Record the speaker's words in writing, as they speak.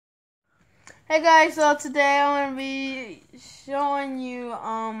Hey guys, so today I'm gonna be showing you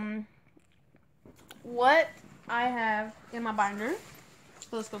what I have in my binder.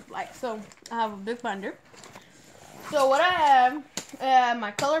 So let's go so I have a big binder. So what I have,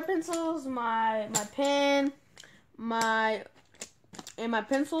 my color pencils, my pen, my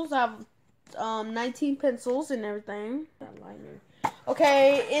pencils. I have 19 pencils and everything.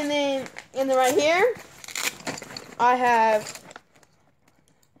 Okay, and then right here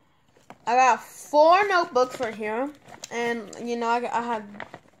I got 4 notebooks right here, and you know I have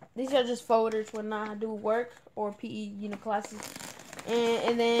these are just folders when I do work or PE classes,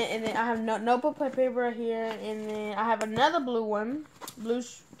 and then I have notebook paper right here, and then I have another blue one, blue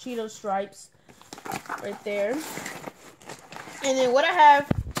Cheeto stripes right there, and then what I have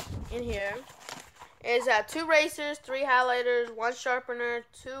in here is 2 erasers, 3 highlighters, 1 sharpener,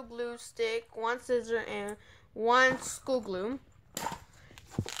 2 glue stick, 1 scissor, and 1 school glue.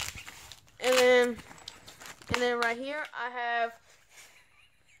 And then right here I have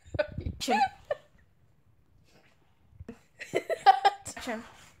okay,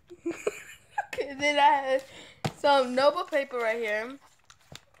 then I have some notebook paper right here.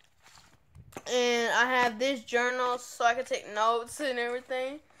 And I have this journal so I can take notes and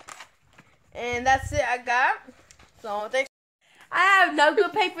everything. And that's it I got. So thanks. I have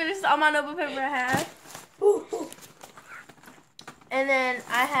notebook paper. This is all my notebook paper I have. And then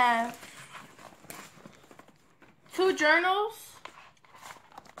I have 2 journals,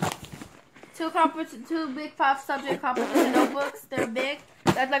 2 big 5-subject composition notebooks. They're big.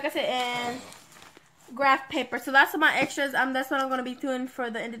 That's like I said, and graph paper. So that's my extras. That's what I'm gonna be doing for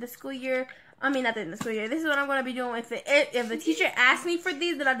the end of the school year. I mean, not the end of the school year. This is what I'm gonna be doing. If the teacher asks me for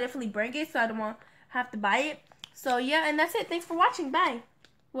these, then I'll definitely bring it, so I don't have to buy it. So yeah, and that's it. Thanks for watching. Bye.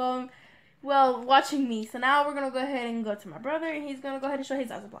 Well, watching me. So now we're gonna go ahead and go to my brother, and he's gonna go ahead and show his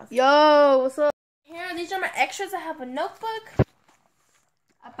house applause. Yo, what's up? Here, these are my extras. I have a notebook.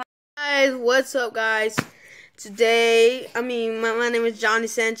 Guys, what's up, guys? Today, my name is Johnny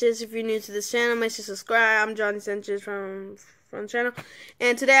Sanchez. If you're new to this channel, make sure to subscribe. I'm Johnny Sanchez from the channel,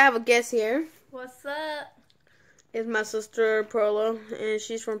 and today I have a guest here. What's up? It's my sister Perla, and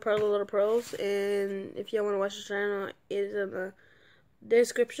she's from Perla Little Perls. And if y'all want to watch the channel, it is in the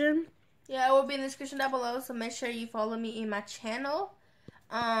description. Yeah, it will be in the description down below. So make sure you follow me in my channel.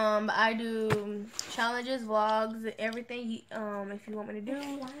 I do challenges, vlogs, everything. If you want me to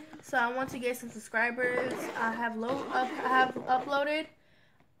do. So I want to get some subscribers. I have uploaded.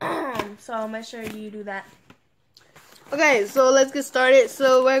 So make sure you do that. Okay, so let's get started.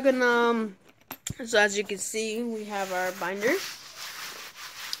 So we're gonna. So as you can see, we have our binder.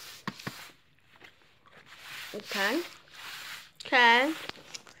 Okay.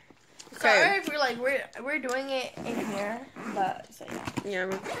 Sorry if we're doing it in here, but so yeah.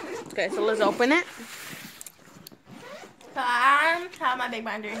 Yeah. Okay, so let's open it. So I have my big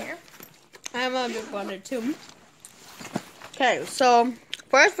binder here. I have a big binder too. Okay, so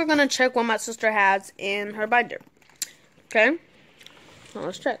first we're gonna check what my sister has in her binder. Okay. So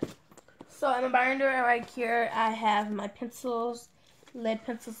let's check. So in my binder right here, I have my pencils, lead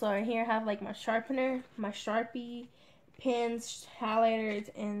pencils. So right here I have like my sharpener, my Sharpie, pens, highlighters,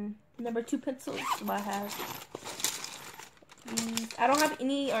 and number 2 pencils. So I have these. I don't have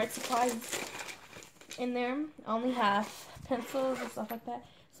any art supplies in there. I only have pencils and stuff like that.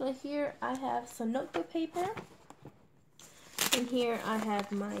 So here I have some notebook paper. And here I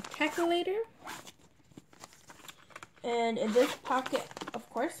have my calculator. And in this pocket, of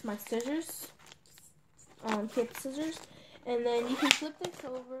course, my scissors, paper scissors. And then you can flip this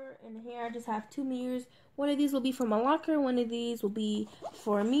over, and here I just have 2 mirrors. One of these will be for my locker, one of these will be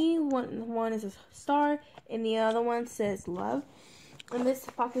for me. One is a star, and the other one says love. And this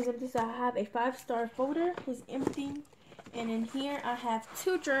pocket is empty, so I have a 5-star folder. It's empty. And in here I have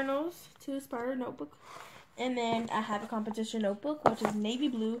 2 journals, 2 Spider notebooks. And then I have a competition notebook, which is navy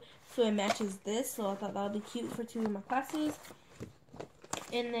blue, so it matches this. So I thought that would be cute for 2 of my classes.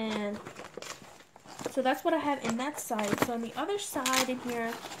 And then, so that's what I have in that side. So on the other side in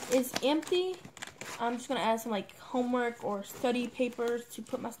here is empty. I'm just going to add some like homework or study papers to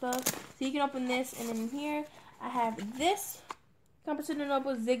put my stuff. So you can open this, and then in here I have this competition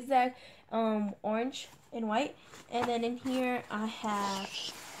notebook, zigzag, orange and white. And then in here I have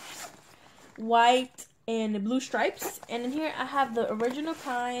white and the blue stripes, and in here I have the original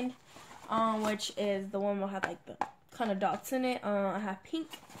kind, which is the one that have like the kind of dots in it. I have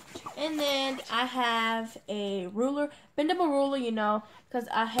pink, and then I have a ruler, bendable ruler, you know, because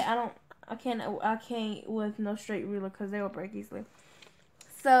I can't with no straight ruler because they will break easily.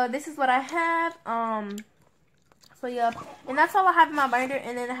 So this is what I have. So yeah, and that's all I have in my binder.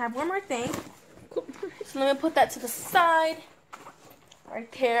 And then I have one more thing. So let me put that to the side.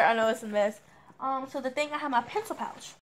 Right there. I know it's a mess. So the thing, I have my pencil pouch.